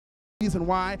reason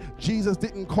why Jesus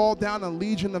didn't call down a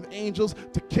legion of angels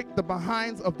to kick the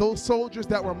behinds of those soldiers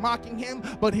that were mocking him,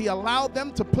 but he allowed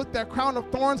them to put that crown of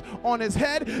thorns on his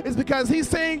head, is because he's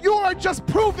saying, you are just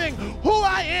proving who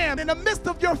I am. In the midst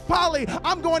of your folly,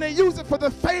 I'm going to use it for the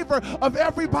favor of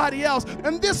everybody else.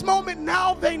 In this moment,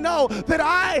 now they know that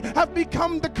I have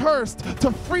become the cursed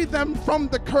to free them from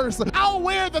the curse. I'll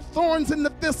wear the thorns and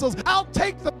the thistles. I'll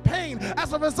take the pain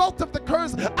as a result of the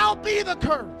curse. I'll be the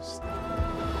cursed.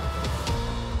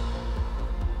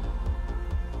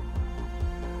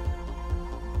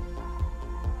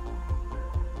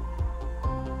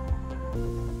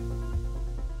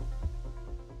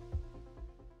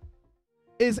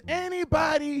 Is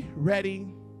anybody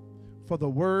ready for the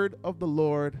word of the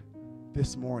Lord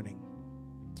this morning?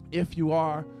 If you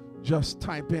are, just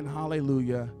type in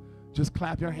hallelujah. Just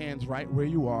clap your hands right where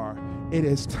you are. It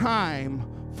is time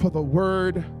for the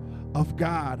word of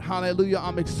God. Hallelujah.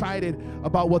 I'm excited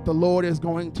about what the Lord is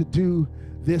going to do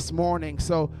this morning.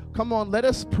 So come on, let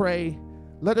us pray.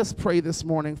 Let us pray this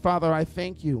morning. Father, I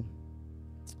thank you.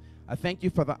 I thank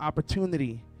you for the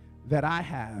opportunity that I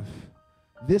have,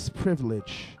 this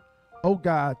privilege, oh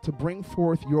God, to bring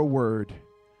forth your word.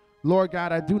 Lord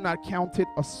God, I do not count it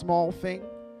a small thing,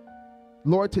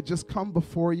 Lord, to just come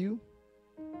before you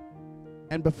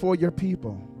and before your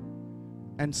people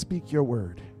and speak your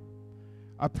word.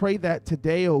 I pray that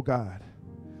today, oh God,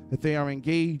 that they are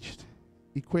engaged,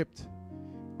 equipped,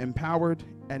 empowered,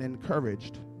 and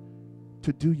encouraged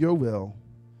to do your will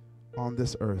on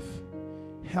this earth.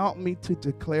 Help me to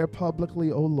declare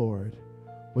publicly, oh Lord,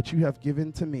 what you have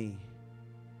given to me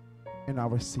in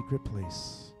our secret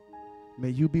place. May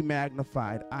you be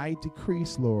magnified. I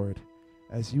decrease, Lord,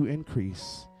 as you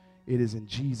increase. It is in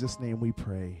Jesus' name we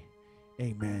pray.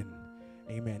 Amen.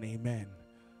 Amen. Amen.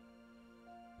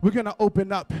 We're going to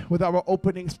open up with our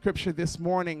opening scripture this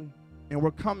morning, and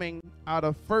we're coming out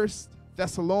of 1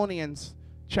 Thessalonians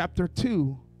chapter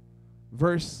 2,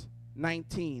 verse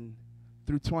 19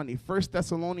 through 20. 1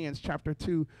 Thessalonians chapter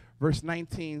 2, verse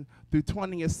 19 through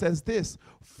 20, it says this: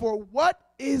 for what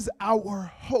is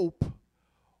our hope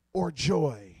or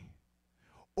joy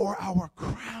or our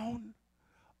crown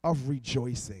of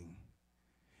rejoicing?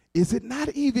 Is it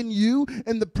not even you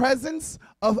in the presence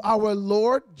of our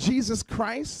Lord Jesus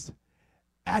Christ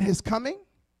at his coming?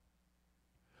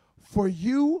 For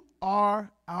you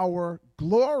are our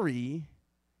glory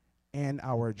and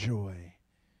our joy.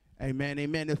 Amen,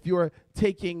 amen. If you're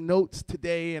taking notes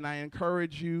today, and I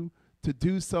encourage you to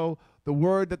do so, the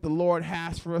word that the Lord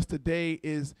has for us today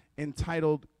is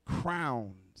entitled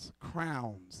crowns,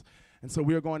 crowns. And so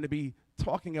we are going to be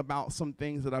talking about some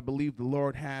things that I believe the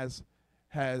Lord has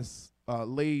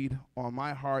laid on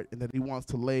my heart and that he wants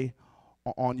to lay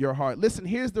on your heart. Listen,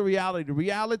 here's the reality. The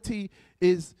reality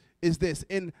is this.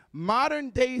 In modern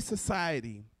day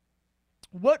society,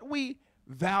 what we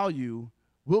value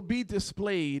will be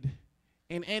displayed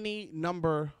in any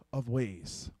number of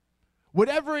ways.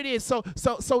 Whatever it is. So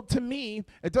to me,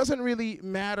 it doesn't really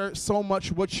matter so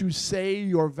much what you say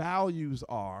your values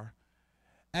are,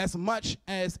 as much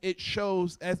as it shows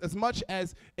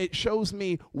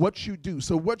me what you do.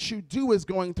 So what you do is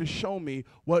going to show me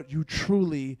what you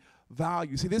truly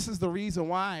value. See, this is the reason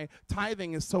why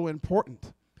tithing is so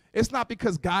important. It's not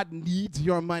because God needs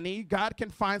your money. God can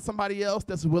find somebody else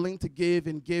that's willing to give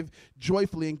and give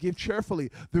joyfully and give cheerfully.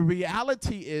 The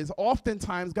reality is,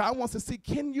 oftentimes, God wants to see,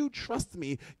 can you trust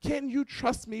me? Can you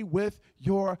trust me with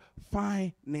your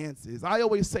finances? I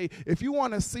always say, if you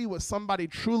want to see what somebody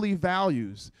truly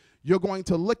values, you're going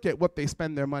to look at what they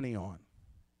spend their money on.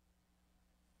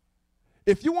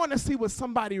 If you want to see what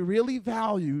somebody really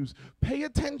values, pay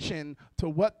attention to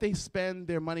what they spend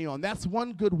their money on. That's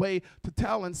one good way to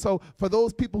tell. And so for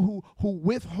those people who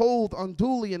withhold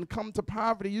unduly and come to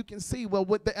poverty, you can see, well,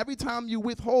 every time you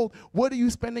withhold, what are you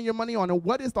spending your money on? And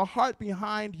what is the heart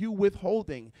behind you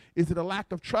withholding? Is it a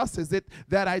lack of trust? Is it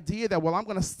that idea that, well, I'm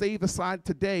going to save aside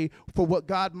today for what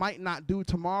God might not do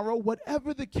tomorrow?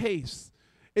 Whatever the case,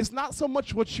 it's not so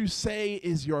much what you say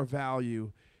is your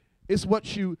value. It's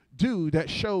what you do that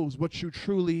shows what you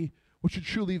truly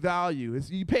value.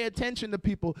 As you pay attention to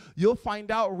people, you'll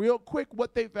find out real quick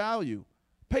what they value.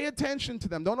 Pay attention to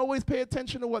them. Don't always pay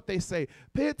attention to what they say.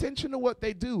 Pay attention to what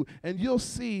they do, and you'll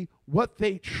see what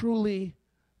they truly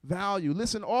value.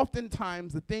 Listen,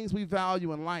 oftentimes the things we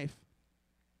value in life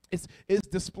is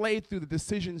displayed through the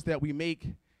decisions that we make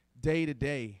day to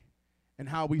day and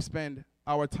how we spend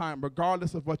our time,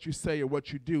 regardless of what you say or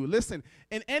what you do. Listen,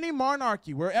 in any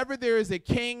monarchy, wherever there is a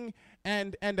king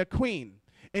and a queen,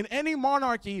 in any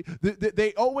monarchy,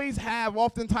 they always have,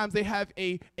 oftentimes they have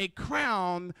a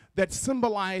crown that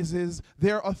symbolizes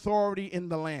their authority in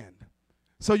the land.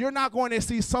 So you're not going to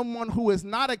see someone who is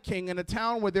not a king in a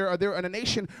town where they're in a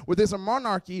nation where there's a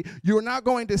monarchy. You're not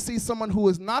going to see someone who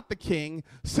is not the king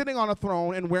sitting on a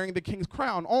throne and wearing the king's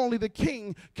crown. Only the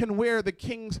king can wear the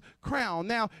king's crown.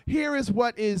 Now, here is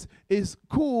what is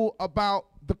cool about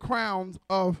the crowns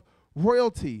of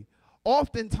royalty.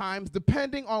 Oftentimes,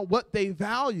 depending on what they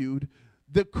valued,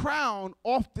 the crown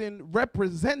often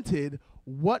represented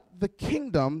what the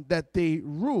kingdom that they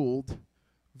ruled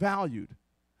valued.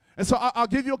 And so I'll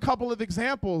give you a couple of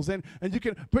examples, and you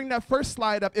can bring that first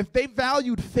slide up. If they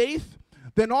valued faith,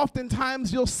 then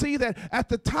oftentimes you'll see that at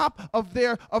the top of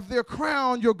their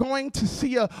crown, you're going to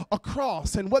see a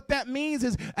cross. And what that means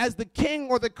is, as the king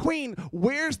or the queen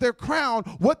wears their crown,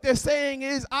 what they're saying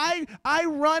is, I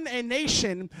run a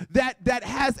nation that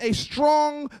has a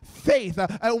strong faith.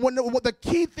 The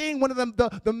key thing, one of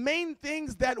the main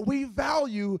things that we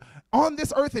value on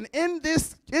this earth and in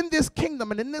this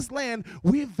kingdom and in this land,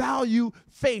 we value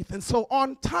faith. And so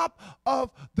on top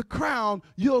of the crown,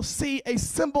 you'll see a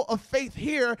symbol of faith.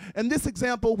 Here in this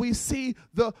example, we see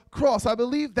the cross. I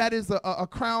believe that is a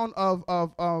crown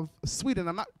of Sweden.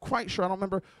 I'm not quite sure. I don't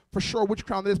remember for sure which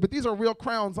crown it is, but these are real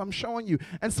crowns I'm showing you.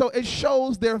 And so it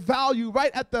shows their value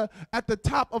right at the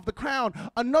top of the crown.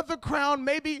 Another crown,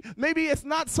 maybe it's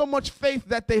not so much faith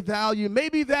that they value.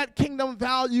 Maybe that kingdom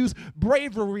values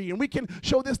bravery. And we can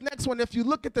show this next one. If you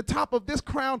look at the top of this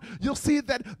crown, you'll see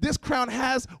that this crown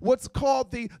has what's called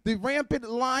the rampant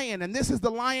lion. And this is the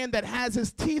lion that has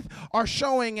his teeth are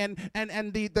showing and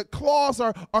the claws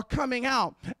are coming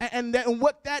out. And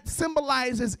what that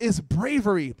symbolizes is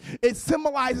bravery. It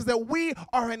symbolizes that we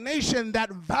are a nation that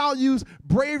values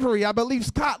bravery. I believe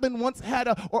Scotland once had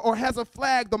or has a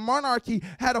flag. The monarchy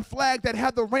had a flag that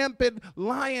had the rampant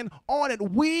lion on it.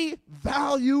 We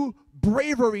value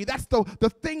bravery. That's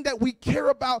the thing that we care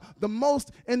about the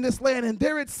most in this land. And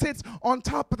there it sits on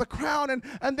top of the crown.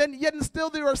 And then yet and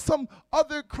still there are some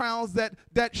other crowns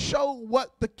that show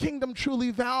what the kingdom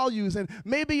truly values. And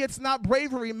maybe it's not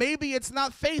bravery. Maybe it's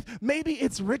not faith. Maybe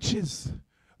it's riches.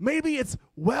 Maybe it's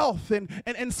wealth.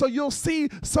 And so you'll see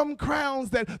some crowns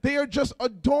that they are just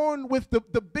adorned with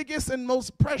the biggest and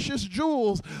most precious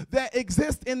jewels that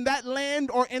exist in that land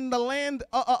or in the land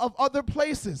of other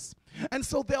places. And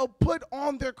so they'll put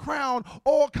on their crown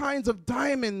all kinds of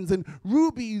diamonds and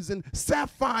rubies and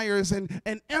sapphires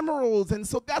and emeralds. And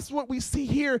so that's what we see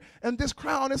here in this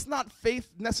crown. It's not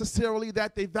faith necessarily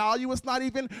that they value. It's not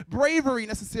even bravery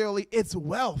necessarily. It's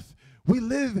wealth. We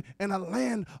live in a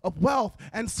land of wealth.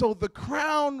 And so the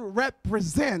crown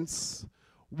represents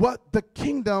what the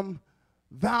kingdom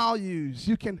values.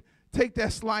 You can take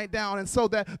that slide down. And so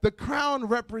that the crown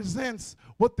represents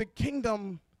what the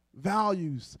kingdom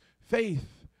values.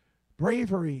 Faith,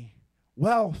 bravery,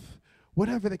 wealth,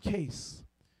 whatever the case.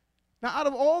 Now, out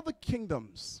of all the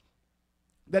kingdoms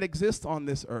that exist on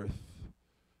this earth,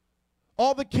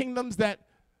 all the kingdoms that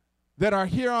are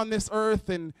here on this earth,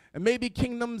 and maybe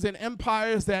kingdoms and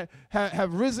empires that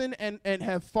have risen and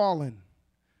have fallen,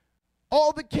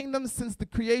 all the kingdoms since the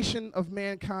creation of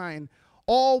mankind,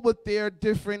 all with their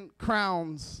different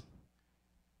crowns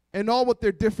and all with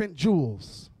their different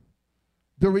jewels,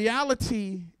 the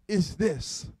reality is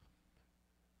this: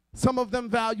 some of them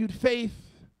valued faith,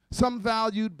 some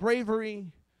valued bravery,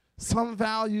 some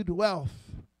valued wealth.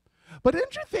 But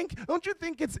don't you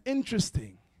think it's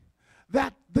interesting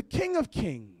that the King of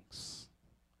Kings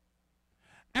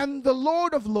and the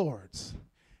Lord of Lords,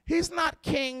 he's not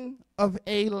king of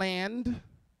a land,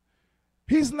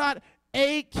 he's not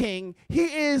a king, he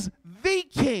is the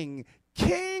King,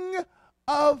 King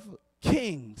of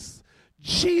Kings,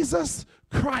 Jesus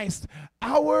Christ,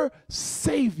 our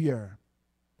Savior,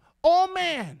 all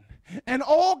man and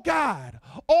all God,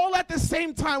 all at the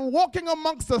same time walking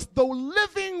amongst us. The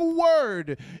living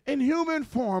Word in human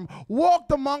form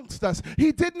walked amongst us.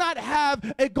 He did not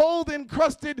have a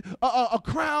gold-encrusted a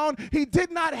crown. He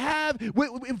did not have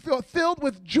filled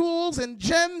with jewels and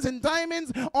gems and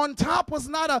diamonds. On top was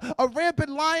not a rampant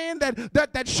lion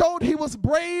that showed he was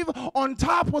brave. On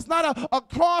top was not a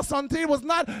cross. On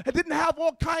top it didn't have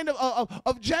all kind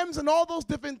of gems and all those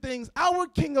different things. Our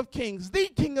King of Kings, the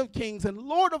King of Kings and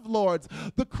Lord of Lords,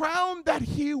 the crown that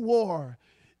he wore,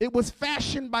 it was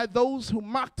fashioned by those who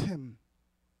mocked him.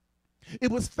 It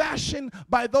was fashioned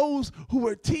by those who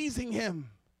were teasing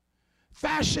him,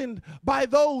 fashioned by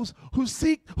those who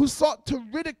sought to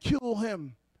ridicule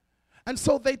him. And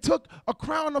so they took a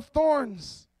crown of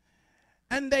thorns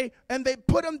and they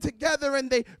put them together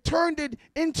and they turned it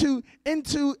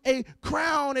into a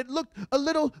crown. It looked a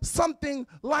little something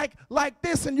like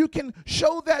this, and you can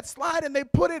show that slide, and they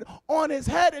put it on his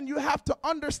head. And you have to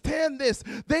understand this.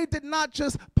 They did not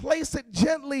just place it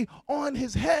gently on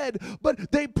his head,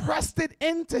 but they pressed it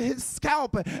into his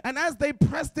scalp. And as they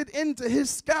pressed it into his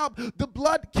scalp, the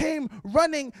blood came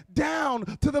running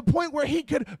down to the point where he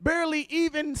could barely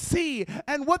even see.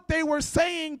 And what they were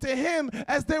saying to him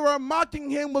as they were mocking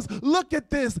him was, look at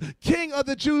this King of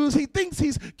the Jews. He thinks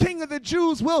he's King of the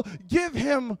Jews. We'll give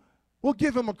him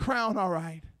a crown, all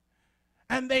right.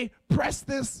 And they pressed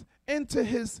this into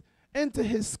his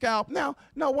scalp. Now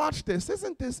watch this.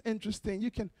 Isn't this interesting?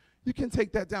 You can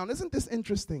take that down. Isn't this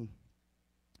interesting?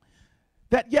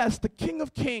 That yes, the King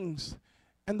of Kings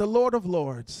and the Lord of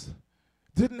Lords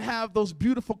didn't have those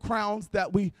beautiful crowns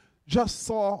that we just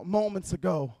saw moments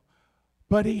ago,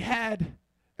 but he had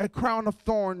a crown of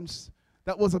thorns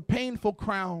that was a painful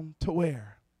crown to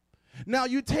wear. Now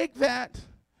you take that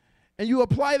and you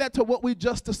apply that to what we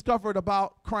just discovered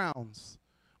about crowns.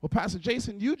 Well, Pastor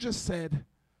Jason, you just said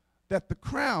that the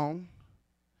crown,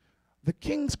 the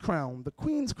king's crown, the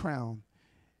queen's crown,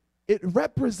 it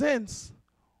represents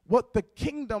what the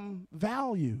kingdom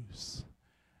values.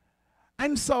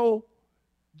 And so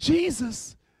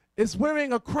Jesus is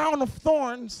wearing a crown of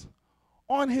thorns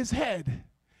on his head.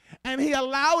 And he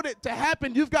allowed it to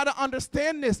happen. You've got to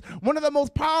understand this. One of the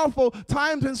most powerful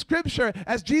times in Scripture,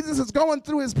 as Jesus is going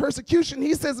through his persecution,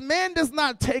 he says, man does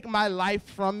not take my life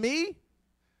from me,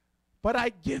 but I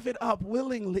give it up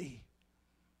willingly.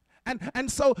 And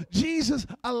so Jesus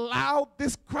allowed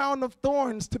this crown of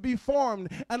thorns to be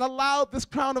formed and allowed this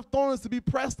crown of thorns to be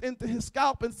pressed into his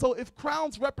scalp. And so if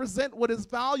crowns represent what is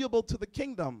valuable to the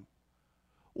kingdom,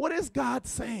 what is God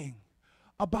saying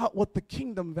about what the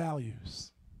kingdom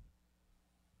values?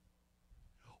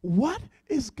 What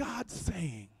is God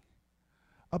saying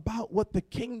about what the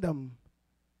kingdom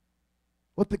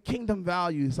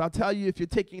values? I'll tell you, if you're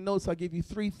taking notes, I'll give you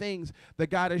 3 things that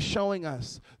God is showing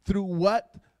us through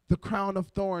what the crown of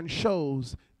thorns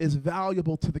shows is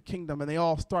valuable to the kingdom. And they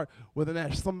all start with an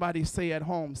S. Somebody say at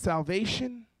home,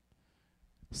 salvation.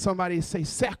 Somebody say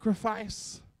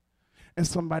sacrifice. And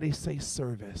somebody say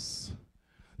service.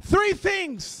 3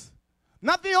 things.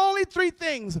 Not the only 3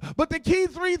 things, but the key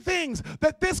 3 things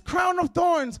that this crown of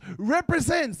thorns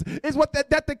represents is what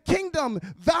that the kingdom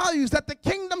values, that the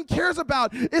kingdom cares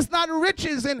about. It's not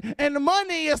riches and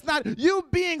money. It's not you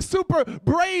being super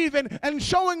brave and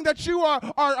showing that you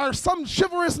are some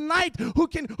chivalrous knight who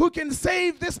can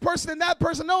save this person and that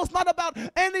person. No, it's not about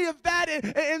any of that.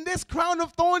 And this crown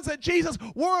of thorns that Jesus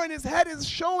wore on his head is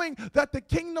showing that the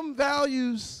kingdom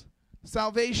values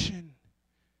salvation.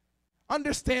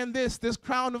 Understand this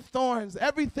crown of thorns,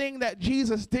 everything that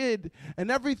Jesus did and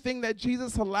everything that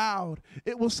Jesus allowed,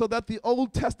 it was so that the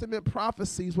Old Testament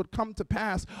prophecies would come to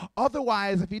pass.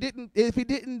 Otherwise, if he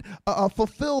didn't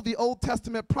fulfill the Old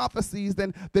Testament prophecies,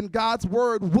 then God's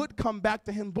word would come back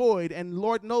to him void, and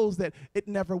Lord knows that it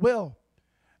never will.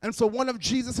 And so one of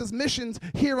Jesus' missions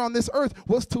here on this earth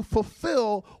was to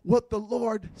fulfill what the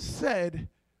Lord said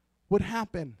would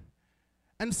happen.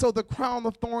 And so the crown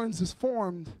of thorns is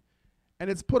formed, and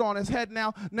it's put on his head.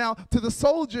 Now, to the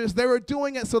soldiers, they were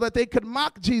doing it so that they could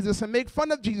mock Jesus and make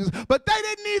fun of Jesus. But they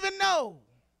didn't even know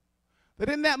that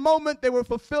in that moment they were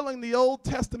fulfilling the Old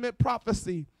Testament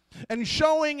prophecy and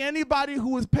showing anybody who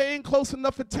was paying close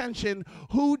enough attention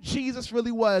who Jesus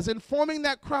really was. And forming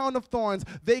that crown of thorns,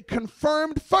 they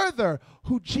confirmed further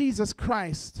who Jesus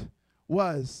Christ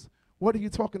was. What are you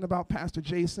talking about, Pastor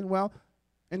Jason? Well,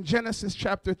 in Genesis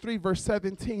chapter 3, verse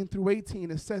 17 through 18,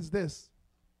 it says this.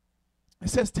 It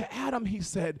says, to Adam, he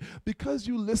said, because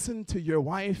you listened to your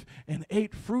wife and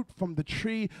ate fruit from the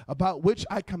tree about which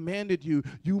I commanded you,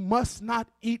 you must not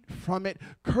eat from it.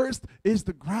 Cursed is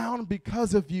the ground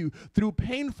because of you. Through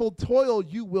painful toil,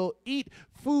 you will eat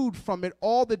food from it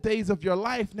all the days of your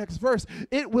life. Next verse.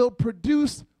 It will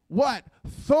produce what?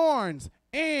 Thorns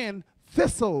and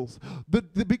thistles.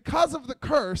 Because of the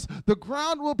curse, the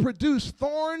ground will produce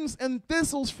thorns and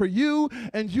thistles for you,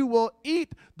 and you will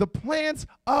eat the plants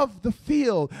of the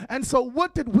field. And so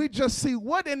what did we just see?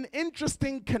 What an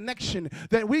interesting connection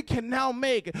that we can now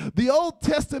make. The Old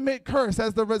Testament curse,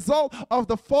 as the result of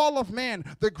the fall of man,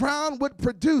 the ground would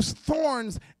produce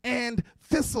thorns and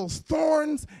thistles.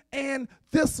 Thorns and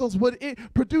thistles would it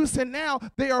produce, and now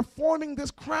they are forming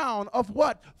this crown of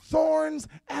what? Thorns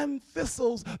and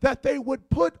thistles that they would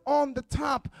put on the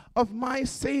top of my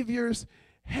Savior's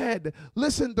head.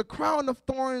 Listen, the crown of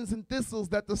thorns and thistles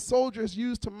that the soldiers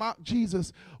used to mock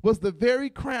Jesus was the very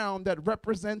crown that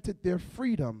represented their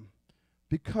freedom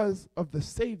because of the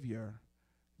Savior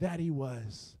that he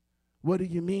was. What do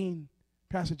you mean,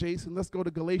 Pastor Jason? Let's go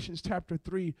to Galatians chapter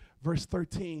 3, verse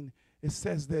 13. It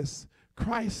says this: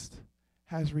 Christ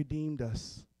has redeemed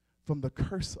us from the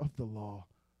curse of the law.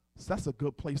 So that's a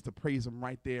good place to praise him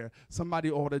right there. Somebody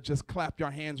ought to just clap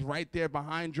your hands right there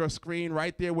behind your screen,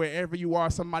 right there wherever you are.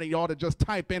 Somebody ought to just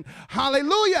type in,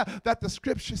 hallelujah, that the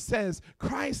scripture says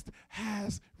Christ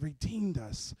has redeemed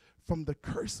us from the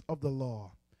curse of the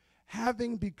law,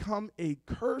 having become a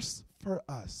curse for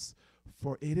us.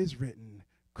 For it is written,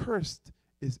 cursed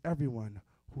is everyone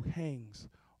who hangs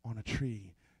on a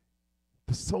tree.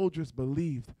 The soldiers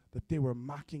believed that they were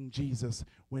mocking Jesus,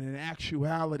 when in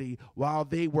actuality, while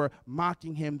they were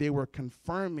mocking him, they were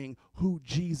confirming who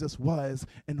Jesus was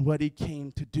and what he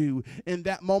came to do. In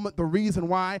that moment, the reason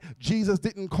why Jesus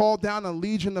didn't call down a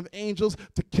legion of angels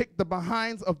to kick the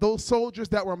behinds of those soldiers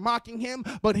that were mocking him,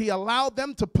 but he allowed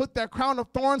them to put their crown of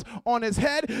thorns on his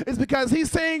head, is because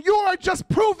he's saying, you are just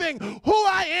proving who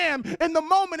I am in the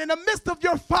moment. In the midst of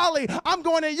your folly, I'm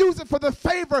going to use it for the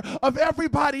favor of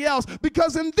everybody else,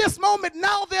 because in this moment,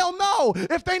 now they'll know.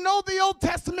 If they know the Old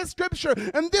Testament scripture,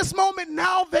 in this moment,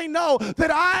 now they know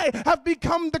that I have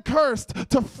become the cursed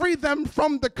to free them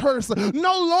from the curse.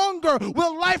 No longer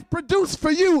will life produce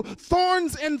for you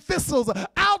thorns and thistles.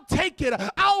 I'll take it.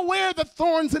 I'll wear the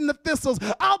thorns and the thistles.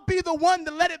 I'll be the one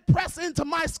to let it press into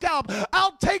my scalp.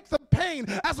 I'll take the pain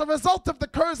as a result of the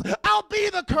curse. I'll be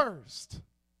the cursed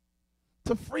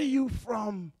to free you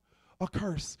from a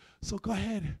curse. So go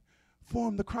ahead,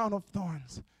 form the crown of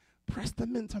thorns. Press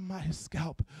them into my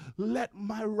scalp. Let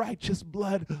my righteous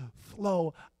blood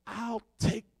flow. I'll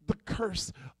take the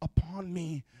curse upon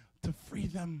me to free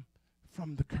them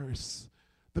from the curse.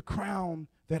 The crown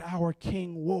that our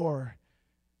King wore,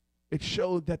 it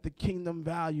showed that the kingdom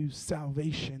values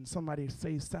salvation. Somebody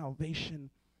say salvation.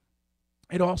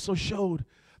 It also showed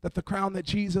that the crown that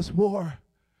Jesus wore,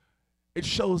 it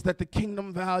shows that the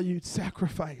kingdom valued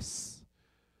sacrifice.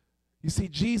 You see,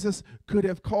 Jesus could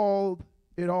have called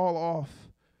it all off,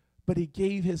 but he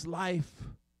gave his life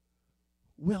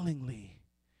willingly.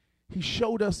 He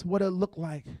showed us what it looked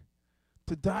like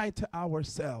to die to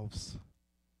ourselves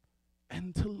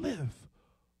and to live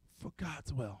for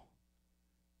God's will.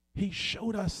 He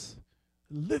showed us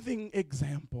a living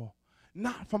example,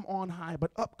 not from on high,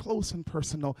 but up close and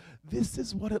personal. This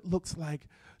is what it looks like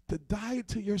to die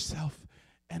to yourself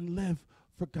and live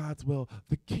for God's will.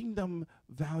 The kingdom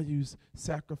values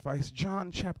sacrifice.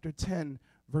 John chapter 10,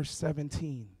 verse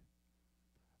 17.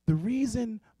 The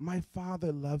reason my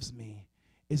Father loves me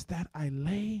is that I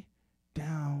lay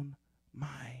down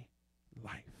my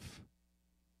life,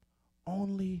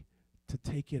 only to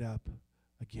take it up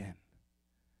again.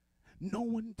 No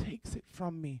one takes it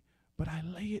from me, but I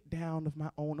lay it down of my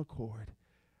own accord.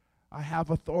 I have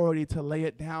authority to lay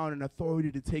it down and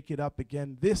authority to take it up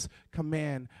again. This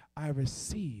command I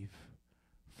receive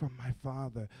from my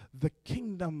Father. The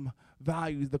kingdom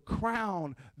values, the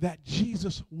crown that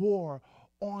Jesus wore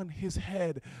on his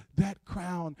head, that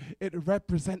crown, it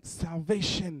represents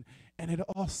salvation, and it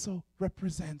also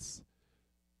represents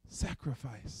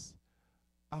sacrifice.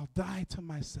 I'll die to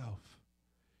myself.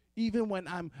 Even when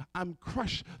I'm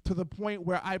crushed to the point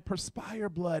where I perspire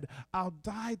blood, I'll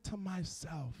die to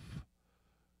myself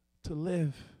to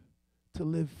live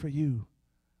for you.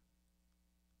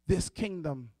 This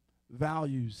kingdom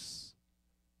values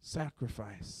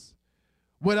sacrifice.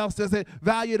 What else does it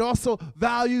value? It also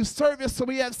values service. So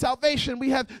we have salvation,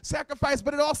 we have sacrifice,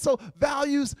 but it also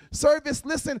values service.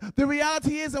 Listen, the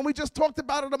reality is, and we just talked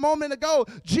about it a moment ago,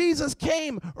 Jesus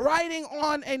came riding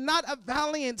on not a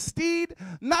valiant steed,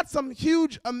 not some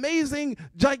huge, amazing,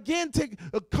 gigantic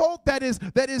colt that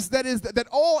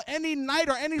any knight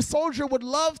or any soldier would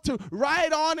love to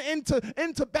ride on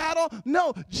into battle.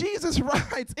 No, Jesus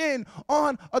rides in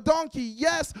on a donkey,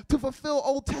 yes, to fulfill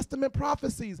Old Testament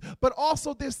prophecies, but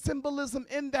also there's symbolism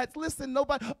in that. Listen,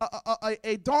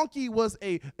 a donkey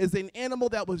is an animal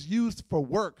that was used for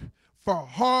work, for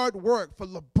hard work, for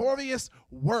laborious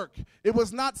work. It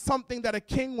was not something that a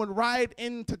king would ride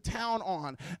into town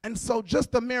on. And so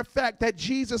just the mere fact that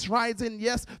Jesus rides in,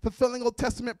 yes, fulfilling Old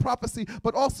Testament prophecy,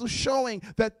 but also showing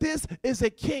that this is a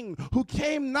king who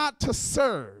came not to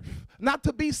serve, not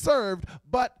to be served,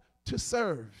 but to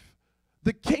serve.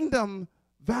 The kingdom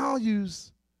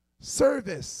values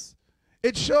service.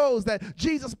 It shows that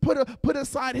Jesus put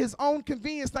aside his own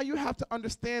convenience. Now you have to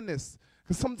understand this,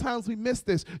 because sometimes we miss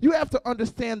this. You have to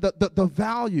understand the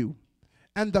value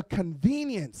and the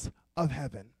convenience of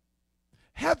heaven.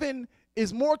 Heaven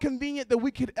is more convenient than we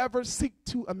could ever seek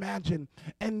to imagine.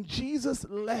 And Jesus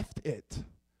left it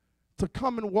to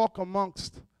come and walk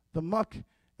amongst the muck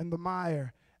and the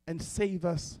mire and save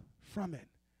us from it.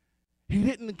 He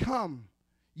didn't come.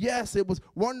 Yes, it was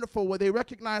wonderful where they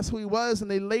recognized who he was,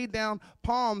 and they laid down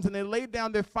palms, and they laid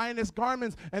down their finest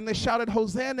garments, and they shouted,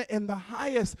 Hosanna in the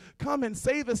highest. Come and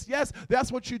save us. Yes,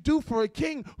 that's what you do for a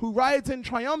king who rides in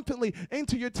triumphantly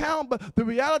into your town. But the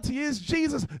reality is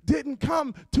Jesus didn't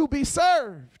come to be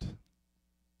served,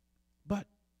 but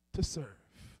to serve.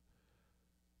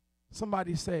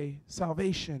 Somebody say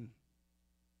salvation,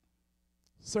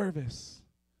 service,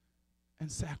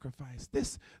 and sacrifice.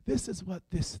 This is what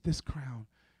this crown,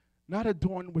 not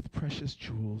adorned with precious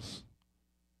jewels,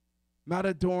 not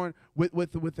adorned with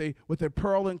a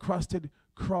pearl encrusted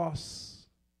cross,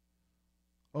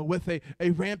 or with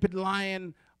a rampant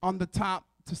lion on the top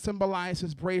to symbolize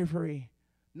his bravery.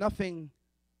 Nothing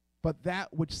but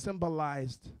that which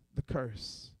symbolized the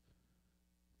curse,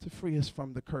 to free us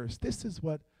from the curse. This is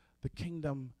what the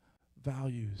kingdom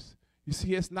values. You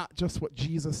see, it's not just what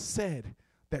Jesus said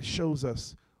that shows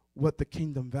us what the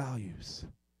kingdom values.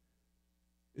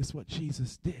 It's what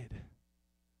Jesus did.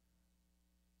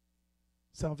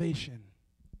 Salvation,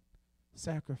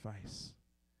 sacrifice,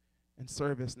 and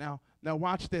service. Now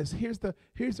watch this.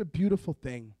 Here's a beautiful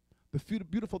thing. The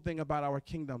beautiful thing about our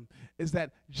kingdom is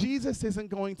that Jesus isn't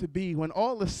going to be, when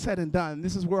all is said and done,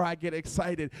 this is where I get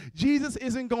excited, Jesus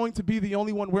isn't going to be the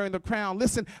only one wearing the crown.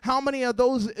 Listen, how many of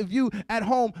those of you at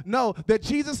home know that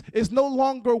Jesus is no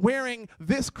longer wearing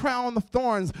this crown of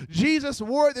thorns? Jesus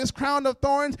wore this crown of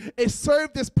thorns. It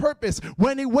served this purpose.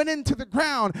 When he went into the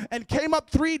ground and came up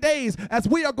 3 days, as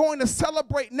we are going to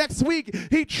celebrate next week,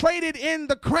 he traded in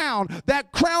the crown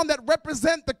that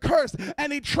represent the curse,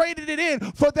 and he traded it in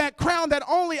for that crown that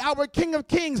only our King of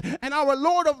Kings and our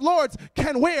Lord of Lords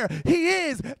can wear. He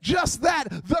is just that,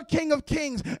 the King of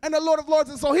Kings and the Lord of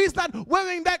Lords. And so he's not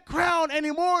wearing that crown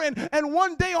anymore. And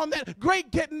one day on that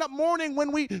great getting up morning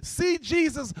when we see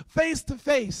Jesus face to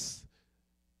face,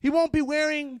 he won't be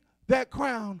wearing that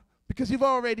crown because you've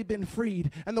already been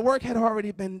freed and the work had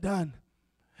already been done.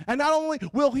 And not only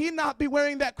will he not be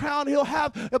wearing that crown, he'll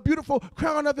have a beautiful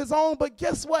crown of his own, but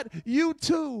guess what? You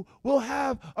too will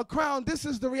have a crown. This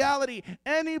is the reality.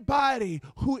 Anybody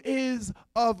who is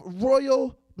of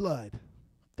royal blood,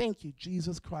 thank you,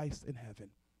 Jesus Christ in heaven.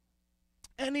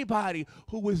 Anybody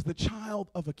who is the child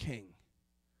of a king,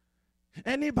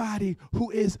 anybody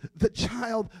who is the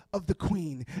child of the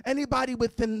queen, anybody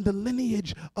within the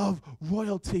lineage of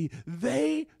royalty,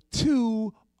 they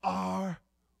too are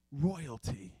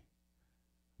royalty.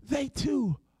 They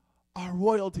too are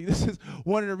royalty. This is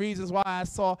one of the reasons why I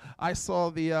saw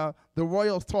the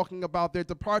royals talking about their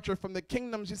departure from the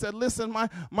kingdom. She said, listen,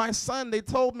 my son, they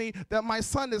told me that my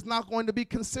son is not going to be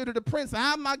considered a prince.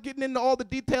 I'm not getting into all the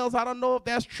details. I don't know if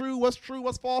that's true, what's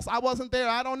false. I wasn't there.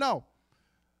 I don't know.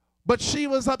 But she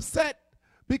was upset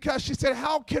because she said,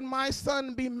 how can my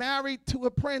son be married to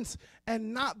a prince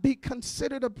and not be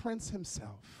considered a prince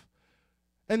himself?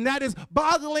 And that is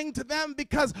boggling to them,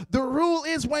 because the rule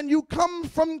is when you come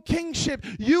from kingship,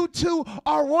 you too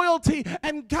are royalty.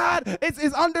 And God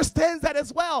understands that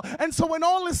as well. And so when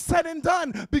all is said and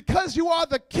done, because you are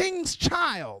the king's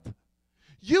child,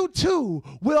 you too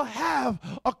will have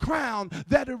a crown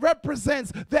that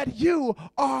represents that you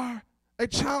are a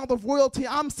child of royalty.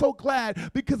 I'm so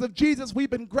glad because of Jesus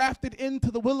we've been grafted into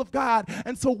the will of God,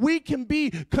 and so we can be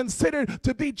considered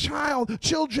to be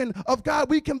children of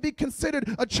God. We can be considered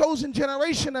a chosen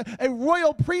generation, a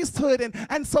royal priesthood,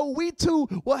 and so we too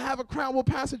will have a crown. Well,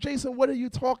 Pastor Jason, what are you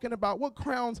talking about? What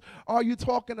crowns are you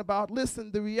talking about?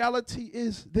 Listen, the reality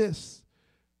is this: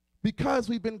 because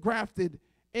we've been grafted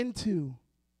into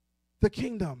the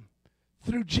kingdom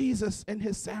through Jesus and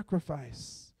his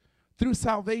sacrifice, through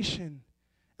salvation,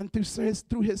 and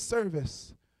through his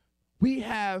service, we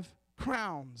have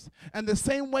crowns. And the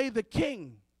same way the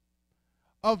king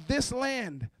of this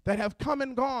land that have come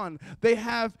and gone, they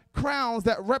have crowns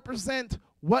that represent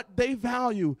what they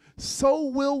value, so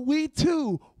will we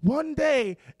too one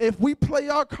day, if we play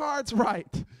our cards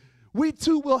right. We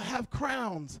too will have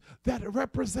crowns that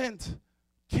represent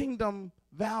kingdom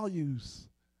values.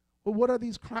 Well, what are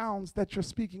these crowns that you're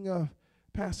speaking of,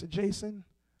 Pastor Jason?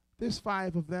 There's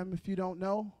 5 of them if you don't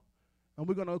know, and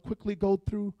we're going to quickly go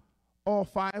through all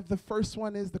 5. The first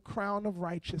one is the crown of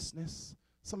righteousness.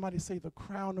 Somebody say the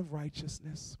crown of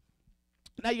righteousness.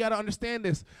 Now you got to understand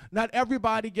this. Not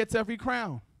everybody gets every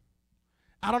crown.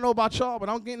 I don't know about y'all, but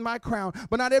I'm getting my crown.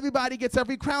 But not everybody gets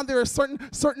every crown. There are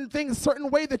certain things, certain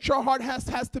way that your heart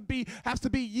has to be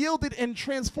yielded and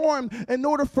transformed in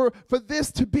order for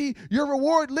this to be your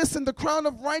reward. Listen, the crown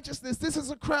of righteousness, this is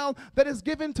a crown that is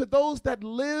given to those that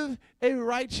live a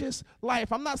righteous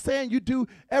life. I'm not saying you do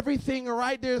everything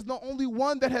right. There's not only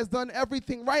one that has done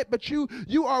everything right, but you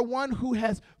are one who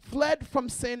has fled from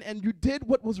sin and you did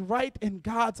what was right in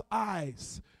God's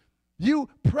eyes. You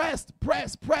pressed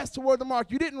toward the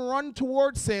mark. You didn't run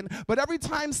toward sin, but every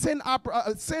time sin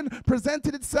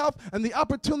presented itself and the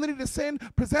opportunity to sin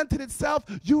presented itself,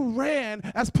 you ran,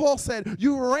 as Paul said,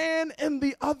 you ran in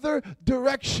the other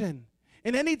direction.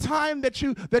 And any time that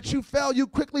you fell, you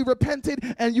quickly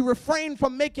repented and you refrained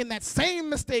from making that same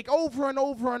mistake over and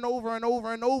over and over and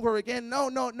over and over again.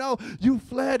 No. You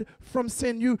fled from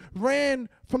sin. You ran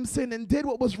from sin and did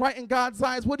what was right in God's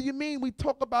eyes. What do you mean? We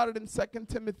talk about it in 2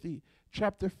 Timothy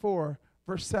chapter 4,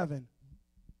 verse 7.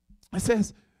 It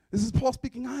says, this is Paul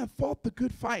speaking, I have fought the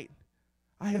good fight.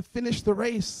 I have finished the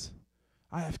race.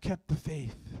 I have kept the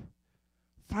faith.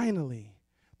 Finally,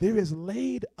 there is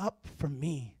laid up for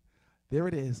me, there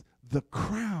it is, the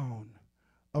crown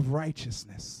of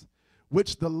righteousness,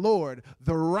 which the Lord,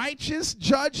 the righteous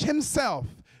judge himself,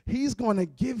 he's going to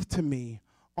give to me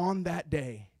on that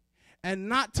day. And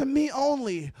not to me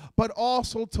only, but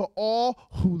also to all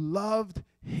who loved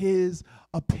his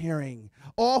appearing.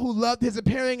 All who loved his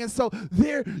appearing. And so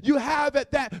there you have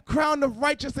it, that crown of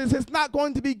righteousness is not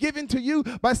going to be given to you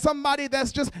by somebody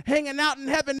that's just hanging out in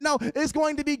heaven. No, it's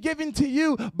going to be given to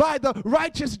you by the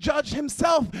righteous judge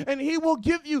himself. And he will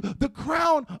give you the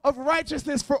crown of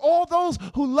righteousness for all those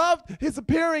who loved his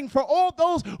appearing, for all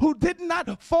those who did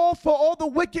not fall for all the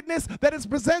wickedness that is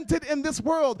presented in this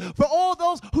world, for all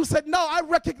those who said, no, I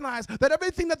recognize that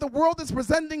everything that the world is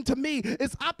presenting to me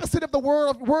is opposite of the word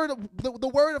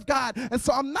of God. And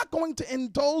so I'm not going to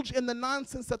indulge in the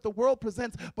nonsense that the world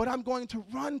presents, but I'm going to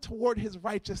run toward his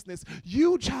righteousness.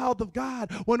 You, child of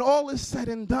God, when all is said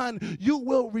and done, you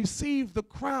will receive the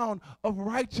crown of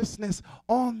righteousness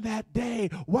on that day.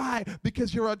 Why?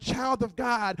 Because you're a child of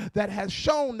God that has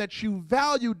shown that you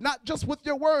value, not just with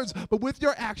your words, but with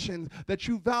your actions, that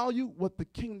you value what the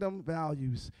kingdom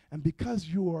values. And because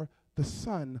you are the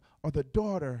son or the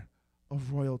daughter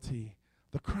of royalty,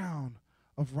 the crown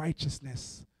of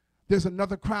righteousness. There's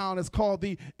another crown. It's called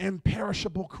the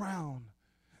imperishable crown.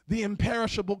 The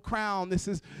imperishable crown. This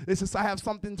is. I have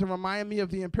something to remind me of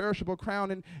the imperishable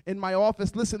crown in my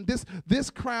office. Listen, this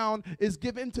crown is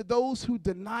given to those who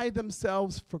deny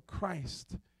themselves for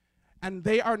Christ. And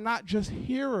they are not just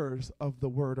hearers of the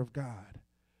word of God,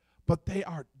 but they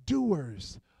are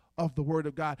doers of the word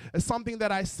of God. It's something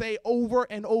that I say over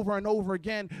and over and over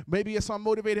again. Maybe it's on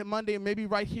Motivated Monday, maybe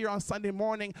right here on Sunday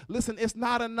morning. Listen, it's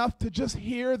not enough to just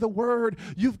hear the word.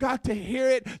 You've got to hear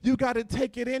it. You've got to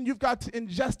take it in. You've got to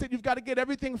ingest it. You've got to get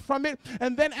everything from it.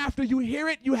 And then after you hear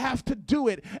it, you have to do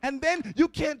it. And then you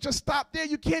can't just stop there.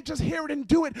 You can't just hear it and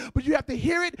do it, but you have to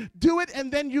hear it, do it,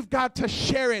 and then you've got to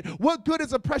share it. What good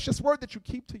is a precious word that you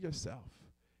keep to yourself?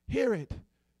 Hear it,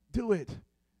 do it,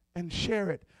 and share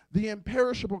it. The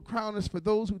imperishable crown is for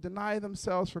those who deny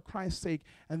themselves for Christ's sake,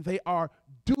 and they are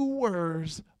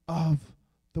doers of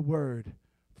the word.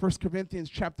 1 Corinthians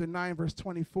chapter 9, verse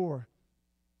 24.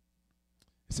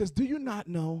 It says, do you not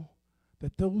know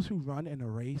that those who run in a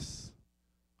race,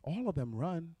 all of them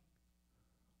run,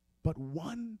 but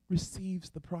one receives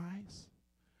the prize?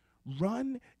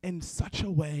 Run in such a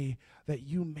way that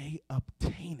you may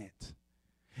obtain it.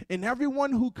 And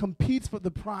everyone who competes for the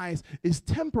prize is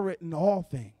temperate in all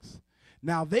things.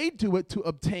 Now they do it to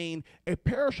obtain a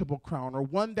perishable crown, or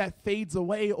one that fades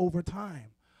away over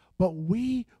time. But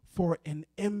we for an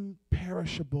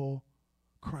imperishable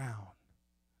crown.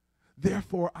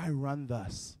 Therefore I run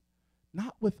thus,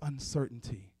 not with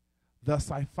uncertainty. Thus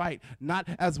I fight, not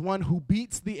as one who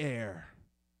beats the air,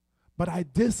 but I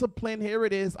discipline, here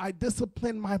it is, I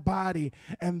discipline my body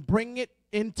and bring it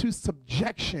into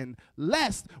subjection,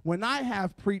 lest when I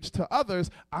have preached to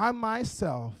others, I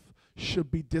myself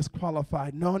should be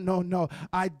disqualified. No.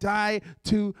 I die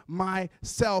to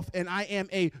myself, and I am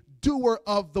a doer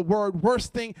of the word.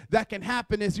 Worst thing that can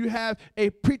happen is you have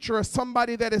a preacher or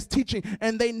somebody that is teaching,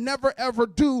 and they never ever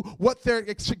do what they're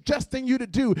suggesting you to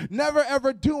do. Never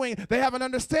ever doing. They have an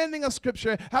understanding of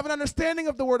Scripture, have an understanding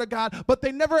of the word of God, but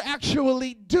they never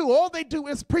actually do. All they do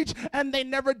is preach, and they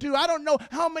never do. I don't know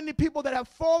how many people that have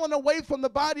fallen away from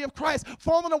the body of Christ,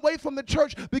 fallen away from the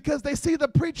church, because they see the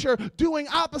preacher doing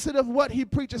opposite of what he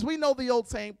preaches. We know the old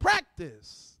saying,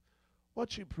 practice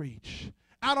what you preach.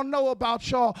 I don't know about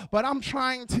y'all, but I'm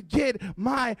trying to get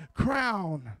my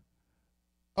crown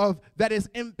that is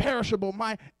imperishable,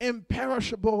 my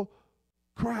imperishable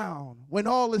crown. When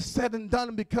all is said and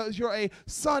done, because you're a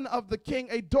son of the King,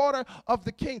 a daughter of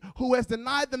the King, who has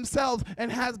denied themselves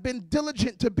and has been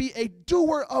diligent to be a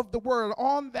doer of the word,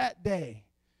 on that day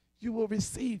you will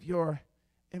receive your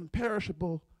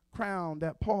imperishable crown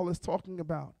that Paul is talking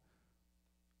about.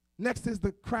 Next is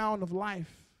the crown of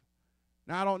life.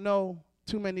 Now, I don't know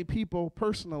too many people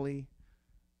personally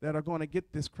that are going to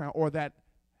get this crown, or that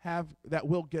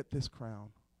will get this crown.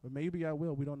 But maybe I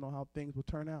will. We don't know how things will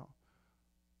turn out.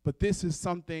 But this is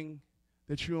something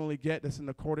that you only get that's in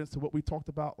accordance to what we talked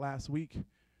about last week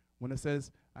when it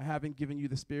says, I haven't given you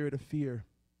the spirit of fear.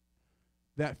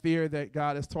 That fear that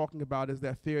God is talking about is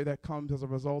that fear that comes as a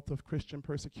result of Christian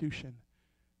persecution.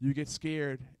 You get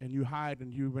scared and you hide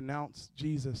and you renounce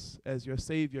Jesus as your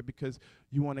Savior because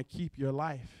you want to keep your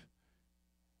life.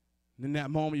 And in that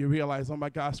moment you realize, oh my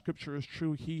God, Scripture is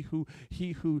true. He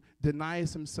who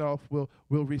denies himself will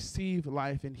receive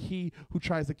life, and he who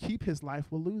tries to keep his life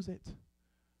will lose it.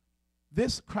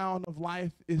 This crown of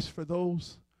life is for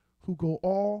those who go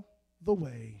all the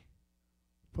way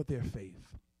for their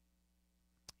faith,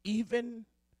 even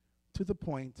to the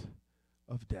point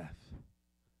of death.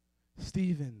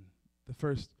 Stephen, the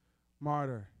first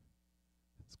martyr,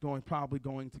 is probably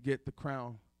going to get the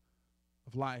crown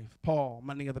of life. Paul,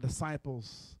 many of the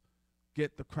disciples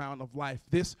get the crown of life.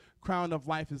 This crown of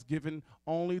life is given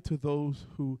only to those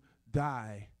who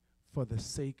die for the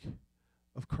sake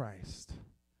of Christ.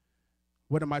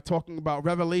 What am I talking about?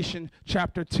 Revelation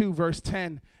chapter 2, verse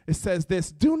 10. It says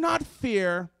this, do not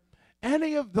fear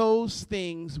any of those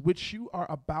things which you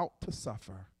are about to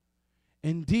suffer.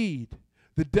 Indeed,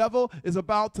 the devil is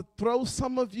about to throw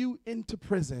some of you into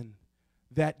prison,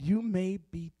 that you may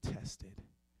be tested.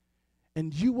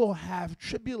 And you will have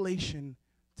tribulation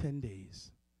 10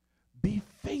 days. Be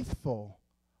faithful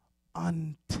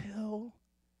until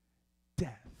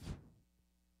death,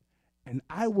 and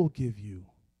I will give you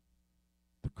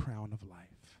the crown of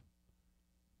life.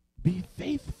 Be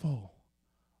faithful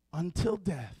until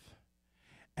death,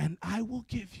 and I will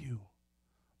give you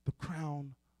the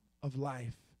crown of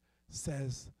life,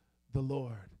 says the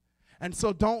Lord. And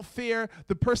so don't fear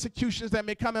the persecutions that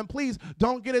may come. And please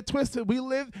don't get it twisted. We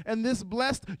live in this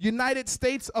blessed United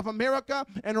States of America.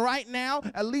 And right now,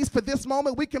 at least for this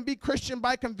moment, we can be Christian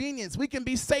by convenience. We can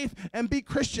be safe and be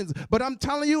Christians. But I'm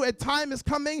telling you, a time is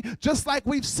coming, just like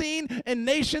we've seen in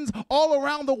nations all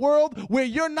around the world, where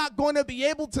you're not going to be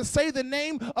able to say the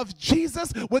name of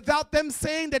Jesus without them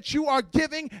saying that you are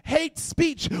giving hate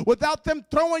speech, without them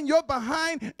throwing your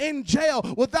behind in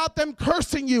jail, without them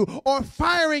cursing you or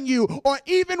firing you, or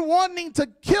even wanting to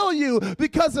kill you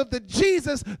because of the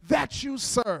Jesus that you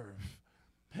serve.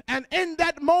 And in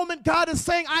that moment, God is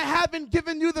saying, I haven't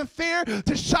given you the fear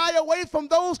to shy away from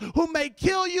those who may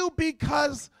kill you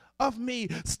because of me.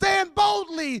 Stand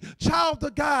boldly, child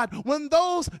of God, when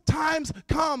those times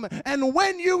come. And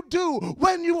when you do,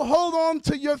 when you hold on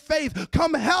to your faith,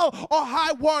 come hell or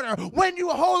high water, when you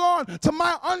hold on to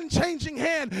my unchanging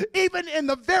hand, even in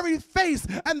the very face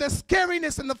and the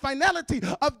scariness and the finality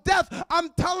of death, I'm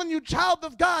telling you, child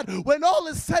of God, when all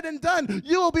is said and done,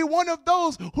 you will be one of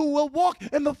those who will walk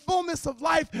in the fullness of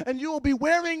life, and you will be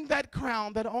wearing that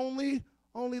crown that only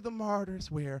the martyrs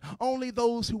wear, only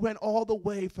those who went all the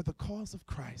way for the cause of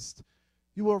Christ.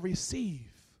 You will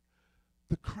receive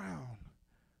the crown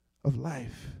of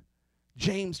life.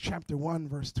 James chapter 1,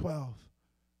 verse 12.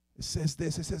 It says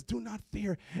this, it says, do not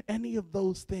fear any of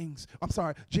those things.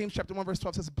 James chapter 1, verse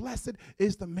 12 says, blessed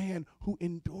is the man who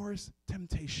endures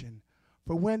temptation,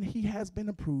 for when he has been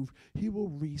approved, he will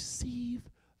receive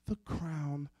the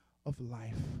crown of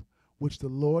life, which the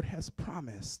Lord has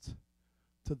promised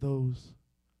to those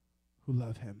who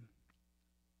love him.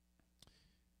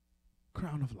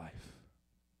 Crown of life.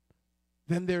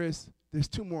 Then there's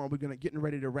two more. We're getting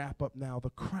ready to wrap up now.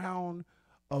 The crown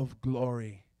of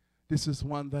glory. This is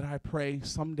one that I pray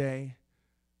someday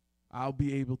I'll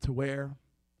be able to wear.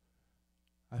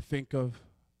 I think of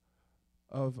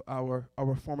our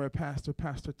former pastor,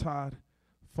 Pastor Todd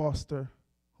Foster,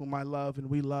 whom I love and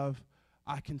we love.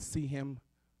 I can see him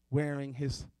wearing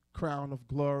his crown of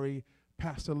glory.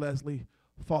 Pastor Leslie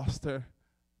Foster,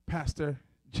 Pastor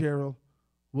Gerald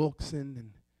Wilkson,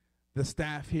 and the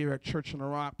staff here at Church on the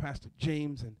Rock, Pastor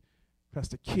James and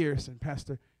Pastor Kears and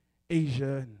Pastor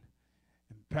Asia and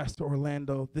Pastor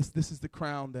Orlando. This is the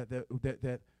crown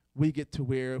that we get to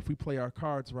wear if we play our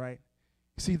cards right.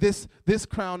 See, this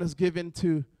crown is given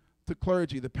to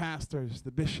clergy, the pastors,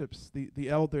 the bishops, the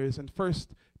elders. And 1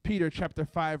 Peter chapter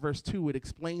 5, verse 2, it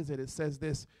explains it. It says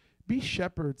this, be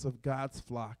shepherds of God's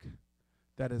flock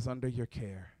that is under your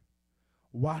care,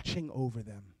 watching over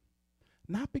them.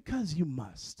 Not because you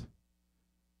must,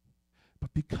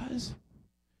 but because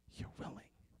you're willing.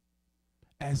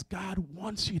 As God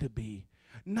wants you to be,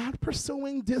 not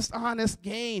pursuing dishonest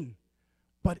gain,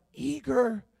 but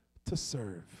eager to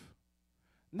serve.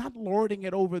 Not lording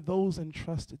it over those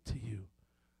entrusted to you,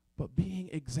 but being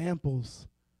examples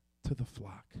to the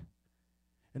flock.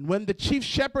 And when the chief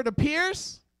shepherd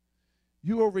appears,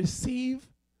 you will receive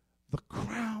the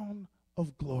crown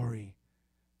of glory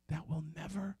that will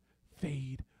never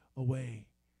fade away.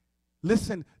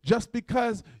 Listen, just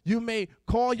because you may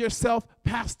call yourself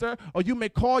pastor, or you may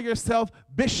call yourself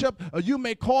bishop, or you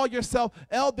may call yourself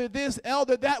elder this,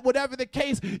 elder that, whatever the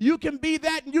case, you can be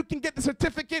that and you can get the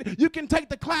certificate, you can take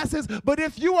the classes, but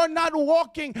if you are not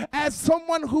walking as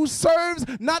someone who serves,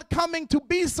 not coming to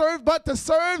be served, but to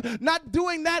serve, not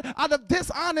doing that out of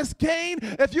dishonest gain,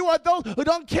 if you are those who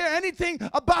don't care anything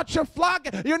about your flock,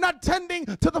 you're not tending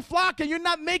to the flock, and you're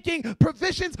not making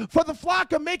provisions for the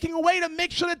flock, or making a way to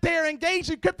make sure that they are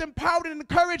engaged, equipped, empowered, and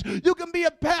encouraged, you can be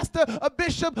a pastor, a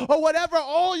bishop, or whatever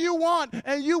all you want,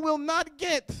 and you will not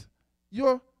get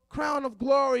your crown of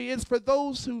glory. Is for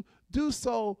those who do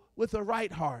so with a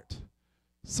right heart,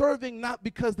 serving not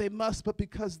because they must, but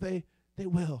because they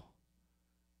will.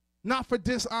 Not for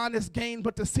dishonest gain,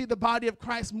 but to see the body of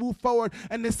Christ move forward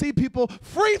and to see people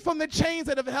free from the chains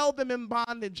that have held them in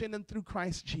bondage in and through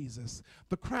Christ Jesus.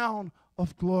 The crown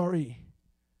of glory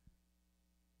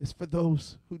is for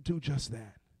those who do just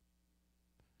that.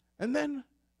 And then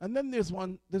there's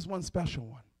one special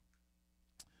one.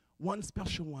 One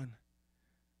special one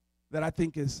that I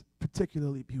think is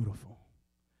particularly beautiful.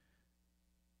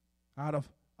 Out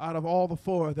of all the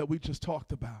four that we just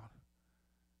talked about,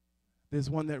 there's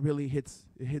one that really hits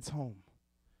home.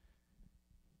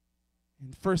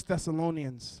 In 1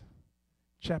 Thessalonians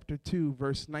chapter 2,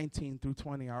 verse 19 through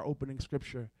 20, our opening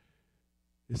scripture,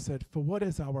 it said, "For what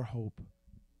is our hope?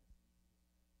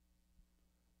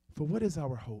 For what is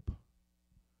our hope,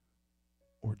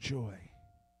 or joy,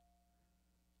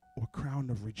 or crown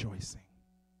of rejoicing?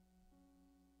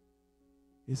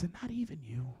 Is it not even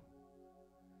you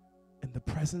in the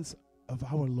presence of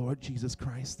our Lord Jesus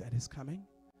Christ that is coming?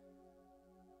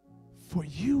 For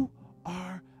you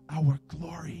are our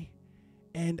glory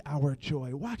and our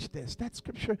joy." Watch this. That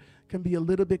scripture can be a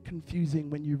little bit confusing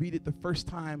when you read it the first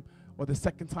time or the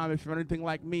second time. If you're anything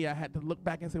like me, I had to look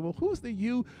back and say, well, who's the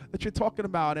you that you're talking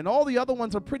about? And all the other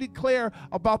ones are pretty clear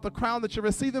about the crown that you're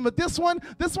receiving. But this one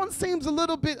seems a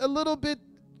little bit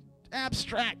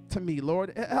abstract to me.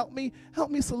 Lord, help me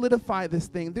solidify this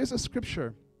thing. There's a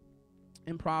scripture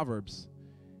in Proverbs.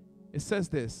 It says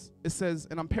this. It says,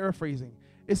 and I'm paraphrasing,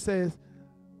 it says,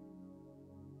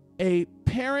 a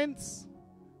parent's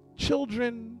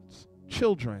children's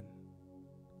children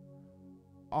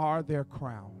are their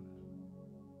crown.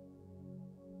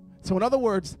 So in other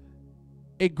words,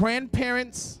 a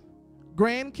grandparent's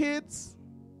grandkids,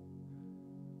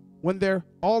 when they're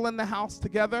all in the house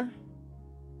together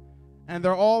and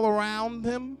they're all around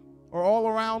him or all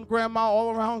around grandma,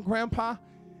 all around grandpa,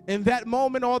 in that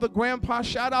moment, all the grandpas,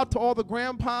 shout out to all the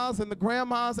grandpas and the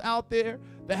grandmas out there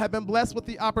that have been blessed with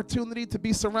the opportunity to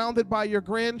be surrounded by your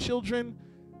grandchildren.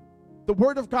 The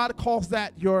Word of God calls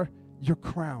that your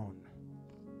crown.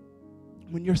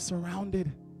 When you're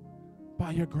surrounded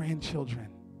by your grandchildren.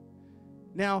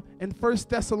 Now, in 1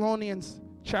 Thessalonians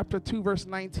chapter 2, verse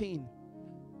 19,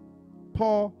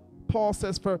 Paul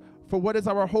says, for what is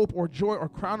our hope or joy or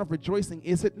crown of rejoicing?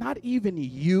 Is it not even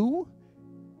you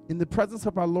in the presence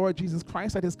of our Lord Jesus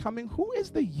Christ that is coming? Who is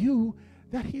the you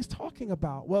that he's talking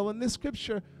about? Well, in this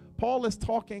scripture, Paul is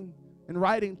talking and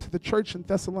writing to the church in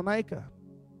Thessalonica.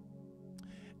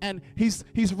 And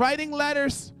he's writing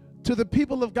letters to the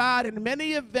people of God, and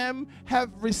many of them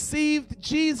have received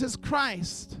Jesus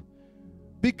Christ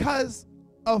because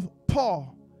of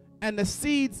Paul and the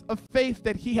seeds of faith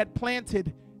that he had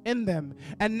planted in them.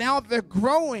 And now they're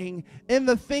growing in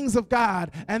the things of God,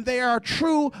 and they are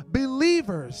true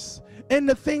believers in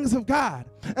the things of God.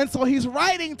 And so he's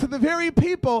writing to the very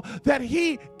people that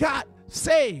he got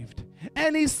saved.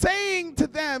 And he's saying to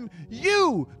them,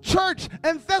 you, church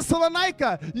in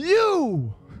Thessalonica,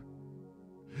 you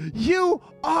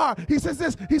are, he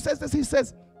says,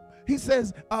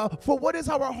 for what is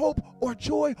our hope or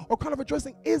joy or crown of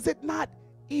rejoicing? Is it not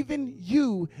even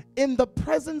you in the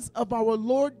presence of our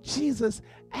Lord Jesus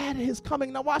at his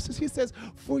coming? Now watch this. He says,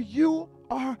 for you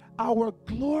are our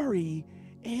glory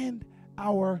and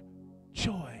our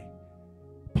joy.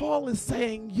 Paul is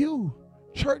saying, you,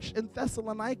 church in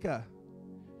Thessalonica,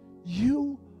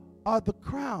 you are the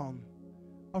crown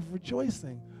of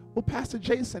rejoicing. Well, Pastor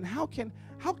Jason, how can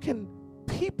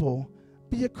people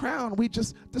be a crown. We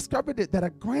just discovered it, that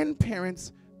a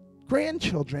grandparent's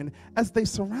grandchildren, as they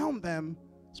surround them,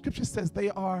 Scripture says they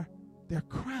are their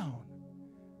crown.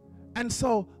 And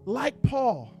so, like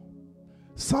Paul,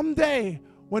 someday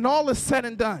when all is said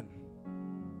and done,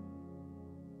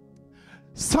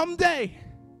 someday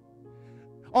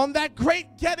on that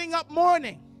great getting up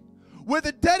morning, where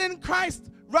the dead in Christ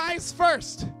rise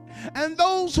first, and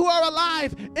those who are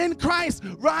alive in Christ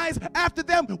rise after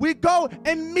them, we go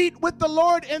and meet with the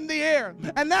Lord in the air.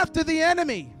 And after the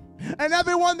enemy and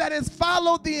everyone that has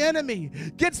followed the enemy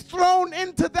gets thrown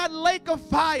into that lake of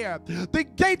fire, the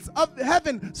gates of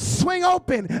heaven swing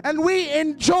open, and we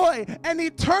enjoy an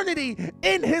eternity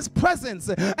in his presence.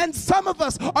 And some of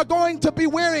us are going to be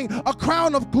wearing a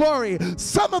crown of glory.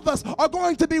 Some of us are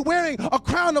going to be wearing a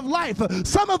crown of life.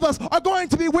 Some of us are going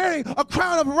to be wearing a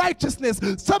crown of righteousness.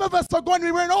 Some of us are going to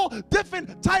be wearing all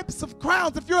different types of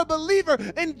crowns. If you're a believer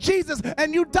in Jesus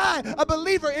and you die a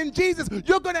believer in Jesus,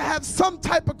 you're going to have some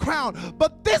type of crown.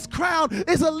 But this crown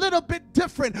is a little bit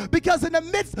different, because in the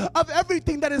midst of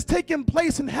everything that is taking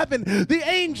place in heaven, the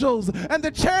angels and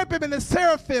the cherubim and the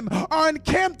seraphim are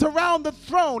encamped around the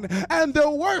throne, and they're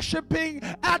worshiping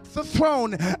at the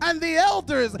throne. And the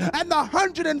elders and the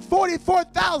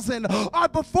 144,000 are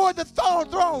before the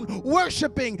throne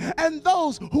worshiping. And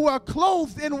those who are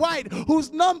clothed in white,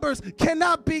 whose numbers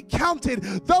cannot be counted,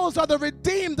 those are the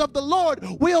redeemed of the Lord,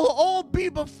 will all be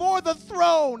before the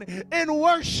throne in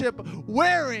worship,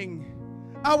 wearing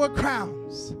our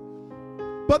crowns.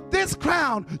 But this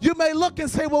crown, you may look and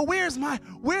say, well, where's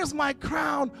my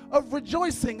crown of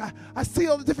rejoicing? I see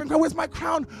all the different crowns. Where's my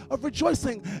crown of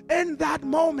rejoicing? In that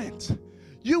moment,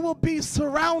 you will be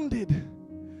surrounded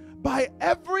by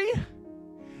every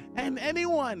and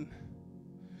anyone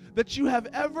that you have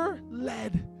ever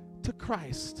led to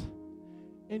Christ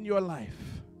in your life.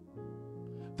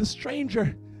 The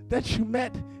stranger that you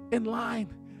met in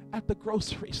line at the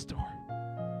grocery store,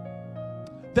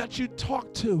 that you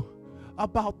talked to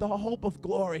about the hope of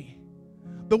glory,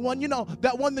 the one,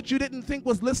 that one that you didn't think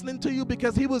was listening to you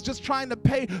because he was just trying to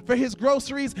pay for his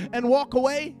groceries and walk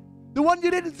away, the one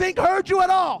you didn't think heard you at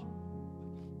all,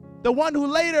 the one who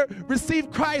later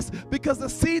received Christ because the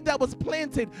seed that was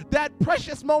planted, that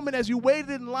precious moment as you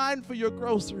waited in line for your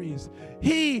groceries,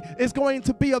 he is going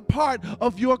to be a part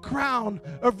of your crown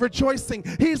of rejoicing.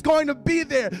 He's going to be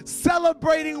there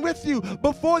celebrating with you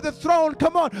before the throne.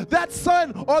 Come on, that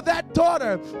son or that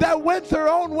daughter that went their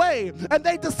own way and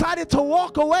they decided to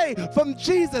walk away from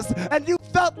Jesus, and you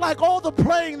felt like all the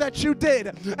praying that you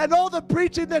did and all the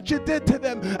preaching that you did to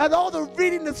them and all the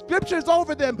reading the scriptures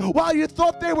over them while you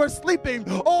thought they were sleeping,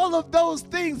 all of those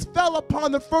things fell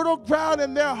upon the fertile ground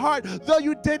in their heart, though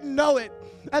you didn't know it.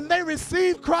 And they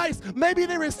received Christ. Maybe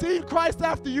they received Christ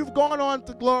after you've gone on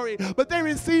to glory, but they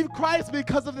received Christ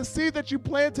because of the seed that you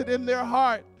planted in their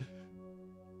heart.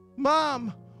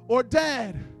 Mom or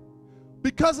dad,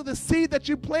 because of the seed that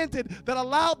you planted that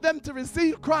allowed them to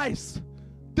receive Christ,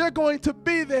 they're going to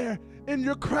be there in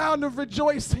your crown of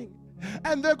rejoicing,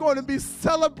 and they're going to be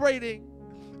celebrating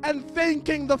and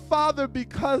thanking the Father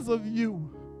because of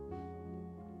you.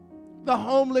 The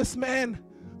homeless man,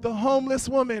 the homeless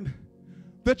woman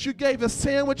that you gave a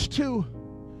sandwich to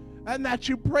and that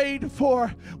you prayed for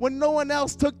when no one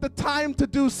else took the time to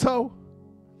do so.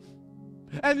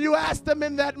 And you asked them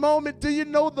in that moment, do you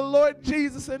know the Lord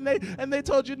Jesus? And they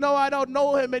told you, no, I don't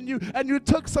know him. And you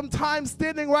took some time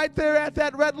standing right there at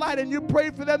that red light and you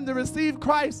prayed for them to receive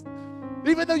Christ.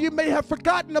 Even though you may have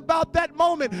forgotten about that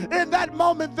moment, in that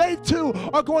moment they too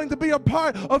are going to be a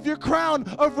part of your crown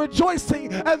of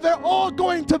rejoicing, and they're all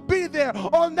going to be there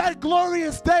on that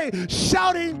glorious day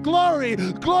shouting glory,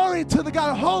 glory to the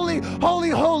God. Holy, holy,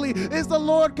 holy is the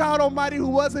Lord God Almighty, who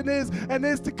was and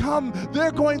is to come.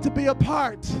 They're going to be a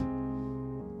part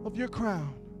of your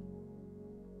crown.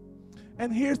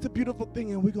 And here's the beautiful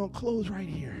thing, and we're going to close right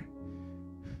here.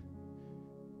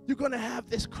 You're going to have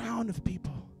this crown of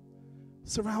people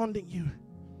surrounding you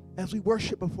as we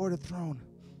worship before the throne,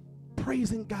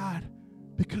 praising God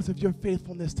because of your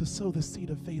faithfulness to sow the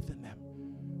seed of faith in them.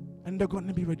 And they're going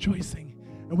to be rejoicing,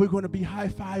 and we're going to be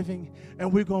high-fiving,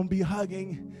 and we're going to be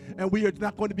hugging, and we are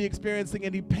not going to be experiencing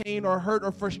any pain or hurt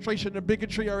or frustration or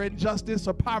bigotry or injustice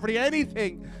or poverty,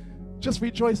 anything, just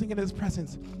rejoicing in his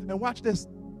presence. And watch this.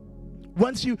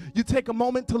 Once you take a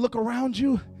moment to look around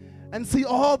you and see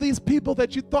all these people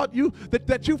that you thought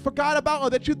that you forgot about, or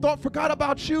that you thought forgot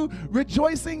about you,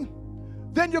 rejoicing,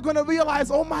 then you're going to realize,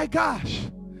 oh my gosh,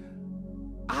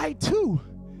 I too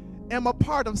am a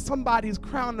part of somebody's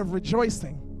crown of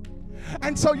rejoicing.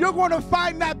 And so you're going to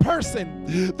find that person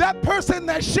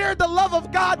that shared the love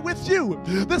of God with you.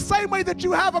 The same way that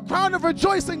you have a crown of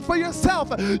rejoicing for yourself,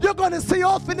 you're going to see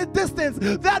off in the distance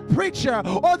that preacher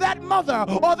or that mother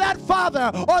or that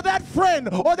father or that friend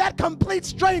or that complete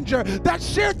stranger that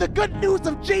shared the good news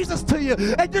of Jesus to you.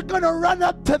 And you're going to run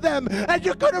up to them and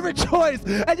you're going to rejoice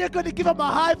and you're going to give them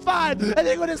a high five and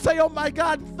you're going to say, oh my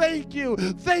God, thank you.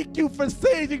 Thank you for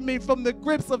saving me from the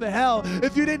grips of hell.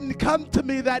 If you didn't come to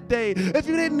me that day, if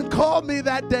you didn't call me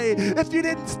that day, if you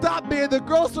didn't stop me in the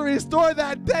grocery store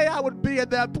that day, I would be in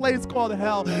that place called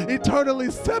hell,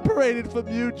 eternally separated from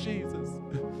you, Jesus.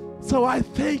 So I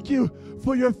thank you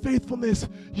for your faithfulness.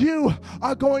 You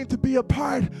are going to be a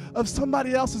part of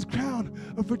somebody else's crown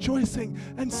of rejoicing.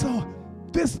 And so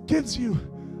this gives you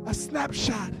a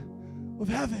snapshot of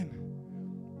heaven.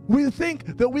 We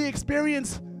think that we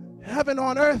experience heaven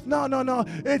on earth. No.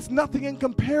 It's nothing in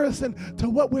comparison to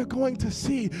what we're going to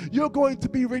see. You're going to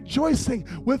be rejoicing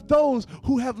with those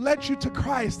who have led you to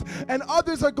Christ, and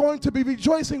others are going to be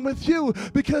rejoicing with you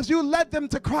because you led them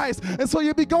to Christ. And so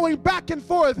you'll be going back and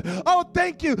forth. Oh,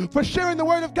 thank you for sharing the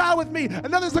word of God with me.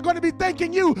 And others are going to be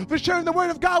thanking you for sharing the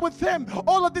word of God with them.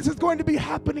 All of this is going to be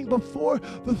happening before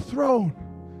the throne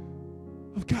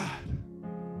of God.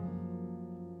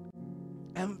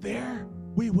 And there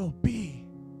we will be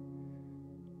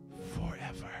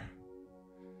forever.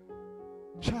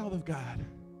 Child of God,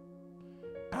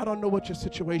 I don't know what your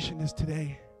situation is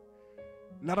today,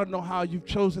 and I don't know how you've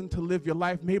chosen to live your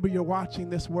life. Maybe you're watching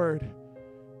this word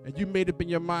and you made up in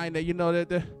your mind that you know that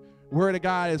the word of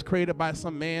God is created by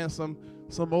some man, some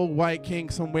old white king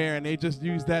somewhere, and they just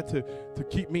use that to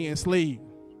keep me enslaved.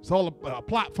 It's all a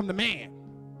plot from the man.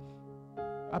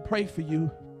 I pray for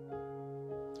you.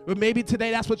 But maybe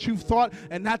today that's what you've thought,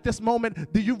 and at this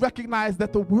moment, do you recognize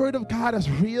that the word of God is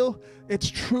real, it's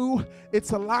true,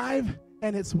 it's alive,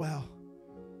 and it's well?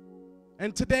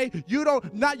 And today, you're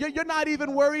not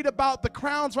even worried about the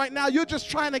crowns right now. You're just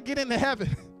trying to get into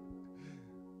heaven.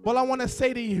 Well, I want to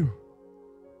say to you,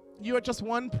 you are just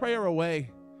one prayer away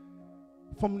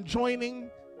from joining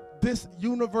this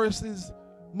universe's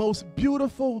most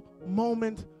beautiful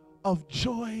moment of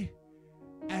joy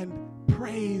and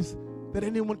praise that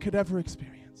anyone could ever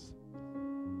experience.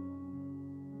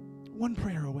 One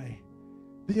prayer away.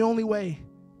 The only way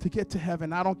to get to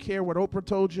heaven. I don't care what Oprah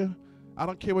told you. I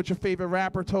don't care what your favorite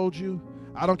rapper told you.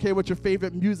 I don't care what your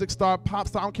favorite music star, pop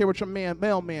star, I don't care what your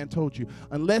mailman told you.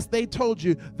 Unless they told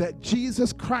you that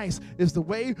Jesus Christ is the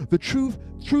way, the truth,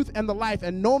 and the life,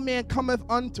 and no man cometh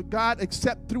unto God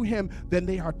except through him, then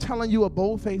they are telling you a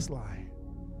bold-faced lie.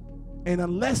 And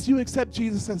unless you accept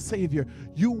Jesus as Savior,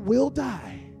 you will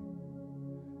die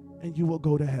and you will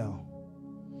go to hell.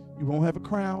 You won't have a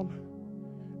crown,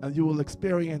 and you will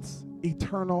experience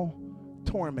eternal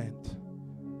torment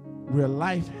where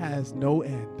life has no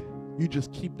end. You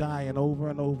just keep dying over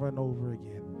and over and over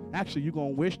again. Actually, you're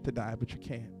going to wish to die, but you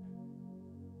can't.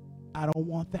 I don't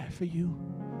want that for you,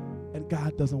 and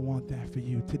God doesn't want that for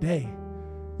you. Today,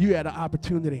 you had an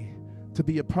opportunity to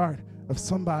be a part of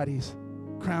somebody's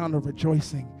crown of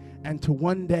rejoicing and to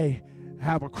one day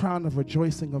have a crown of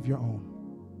rejoicing of your own.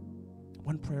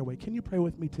 One prayer away. Can you pray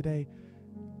with me today?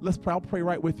 Let's pray. I'll pray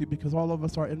right with you because all of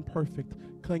us are imperfect,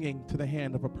 clinging to the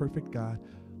hand of a perfect God.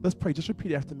 Let's pray. Just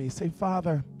repeat after me. Say,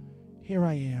 Father, here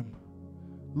I am.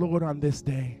 Lord, on this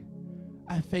day,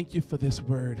 I thank you for this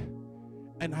word,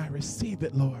 and I receive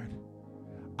it, Lord.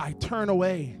 I turn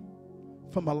away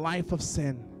from a life of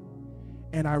sin,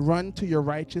 and I run to your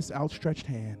righteous outstretched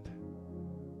hand.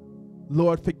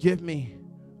 Lord, forgive me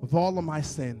of all of my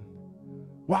sin.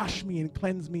 Wash me and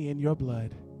cleanse me in your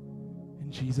blood.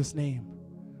 In Jesus' name.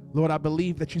 Lord, I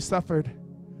believe that you suffered,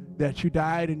 that you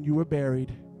died and you were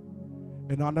buried.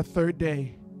 And on the third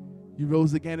day, you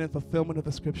rose again in fulfillment of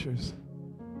the scriptures.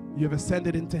 You have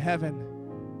ascended into heaven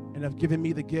and have given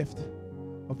me the gift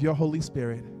of your Holy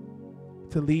Spirit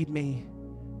to lead me,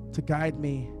 to guide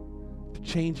me, to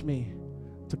change me,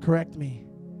 to correct me,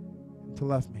 and to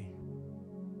love me,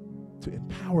 to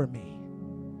empower me.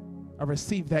 I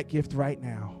receive that gift right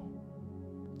now.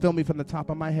 Fill me from the top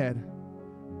of my head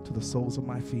to the soles of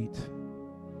my feet.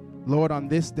 Lord, on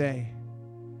this day,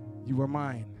 you are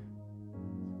mine.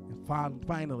 And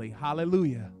finally,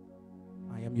 hallelujah,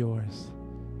 I am yours.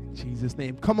 In Jesus'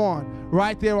 name. Come on,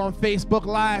 right there on Facebook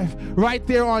Live, right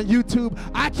there on YouTube.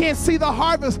 I can't see the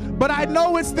harvest, but I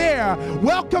know it's there.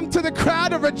 Welcome to the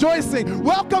crowd of rejoicing.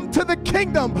 Welcome to the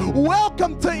kingdom.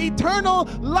 Welcome to eternal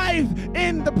life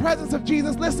in the presence of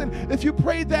Jesus. Listen, if you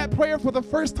prayed that prayer for the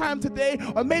first time today,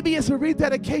 or maybe it's a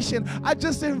rededication, I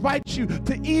just invite you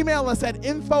to email us at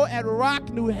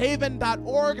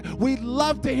info@rocknewhaven.org. We'd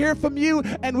love to hear from you,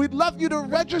 and we'd love you to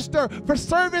register for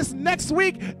service next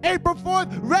week, April 4th,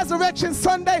 Resurrection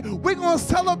Sunday. We're going to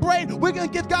celebrate. We're going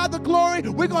to give God the glory.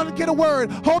 We're going to get a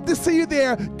word. Hope to see you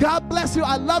there. God bless you.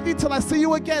 I love you till I see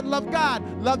you again. Love God.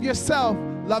 Love yourself.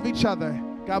 Love each other.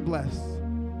 God bless.